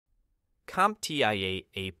CompTIA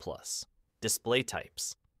A+, display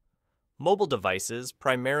types. Mobile devices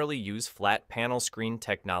primarily use flat panel screen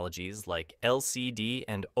technologies like LCD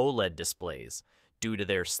and OLED displays due to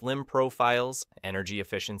their slim profiles, energy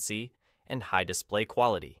efficiency, and high display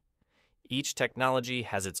quality. Each technology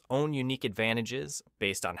has its own unique advantages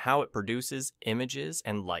based on how it produces images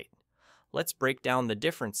and light. Let's break down the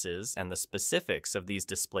differences and the specifics of these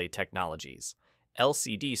display technologies.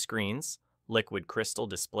 LCD screens, liquid crystal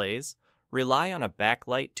displays, rely on a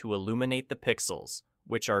backlight to illuminate the pixels,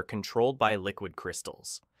 which are controlled by liquid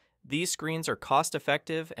crystals. These screens are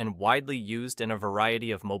cost-effective and widely used in a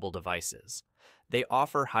variety of mobile devices. They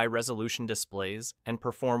offer high-resolution displays and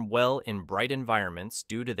perform well in bright environments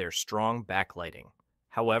due to their strong backlighting.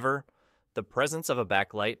 However, the presence of a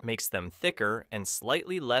backlight makes them thicker and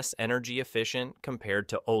slightly less energy efficient compared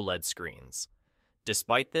to OLED screens.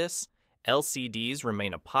 Despite this, LCDs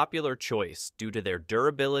remain a popular choice due to their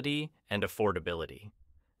durability and affordability.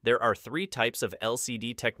 There are three types of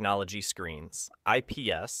LCD technology screens: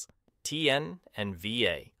 IPS, TN, and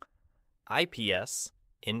VA. IPS,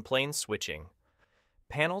 in-plane switching.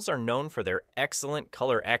 Panels are known for their excellent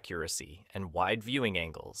color accuracy and wide viewing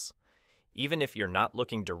angles. Even if you're not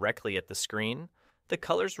looking directly at the screen, the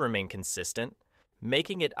colors remain consistent,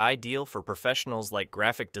 making it ideal for professionals like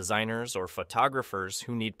graphic designers or photographers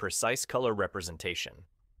who need precise color representation.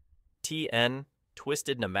 TN,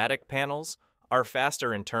 twisted pneumatic panels, are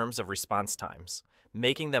faster in terms of response times,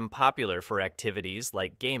 making them popular for activities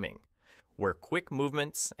like gaming, where quick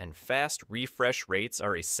movements and fast refresh rates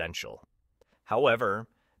are essential. However,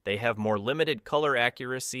 they have more limited color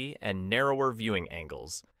accuracy and narrower viewing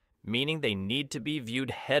angles, meaning they need to be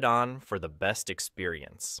viewed head-on for the best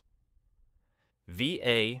experience.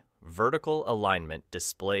 VA, vertical alignment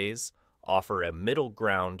displays, offer a middle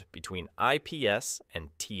ground between IPS and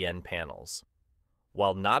TN panels.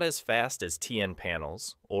 While not as fast as TN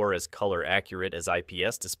panels or as color accurate as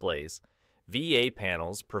IPS displays, VA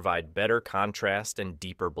panels provide better contrast and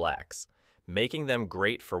deeper blacks, making them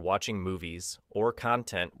great for watching movies or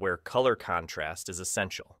content where color contrast is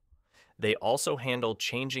essential. They also handle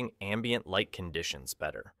changing ambient light conditions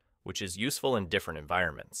better, which is useful in different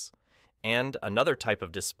environments. And another type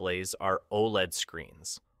of displays are OLED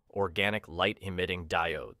screens, organic light-emitting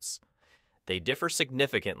diodes. They differ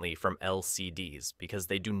significantly from LCDs because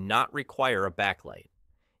they do not require a backlight.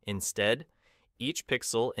 Instead, each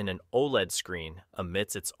pixel in an OLED screen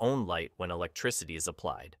emits its own light when electricity is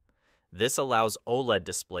applied. This allows OLED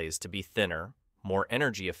displays to be thinner, more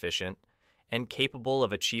energy efficient, and capable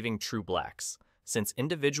of achieving true blacks, since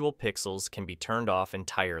individual pixels can be turned off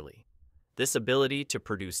entirely. This ability to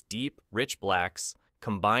produce deep, rich blacks,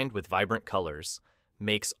 combined with vibrant colors,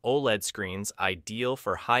 makes OLED screens ideal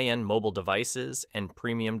for high-end mobile devices and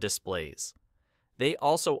premium displays. They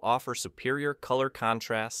also offer superior color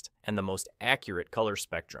contrast and the most accurate color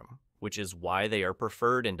spectrum, which is why they are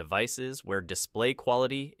preferred in devices where display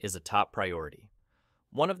quality is a top priority.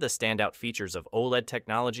 One of the standout features of OLED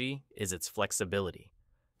technology is its flexibility.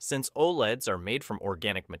 Since OLEDs are made from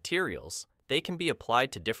organic materials, they can be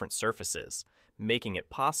applied to different surfaces, making it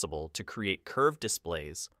possible to create curved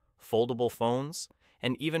displays, foldable phones,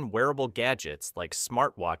 and even wearable gadgets like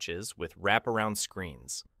smartwatches with wraparound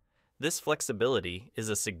screens. This flexibility is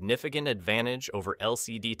a significant advantage over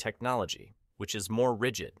LCD technology, which is more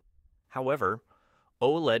rigid. However,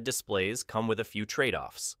 OLED displays come with a few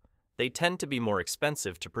trade-offs. They tend to be more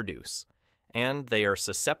expensive to produce, and they are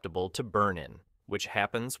susceptible to burn-in, which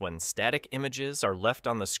happens when static images are left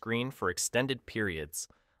on the screen for extended periods,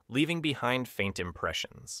 leaving behind faint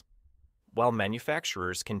impressions. While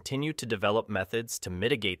manufacturers continue to develop methods to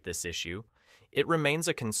mitigate this issue, it remains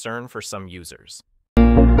a concern for some users.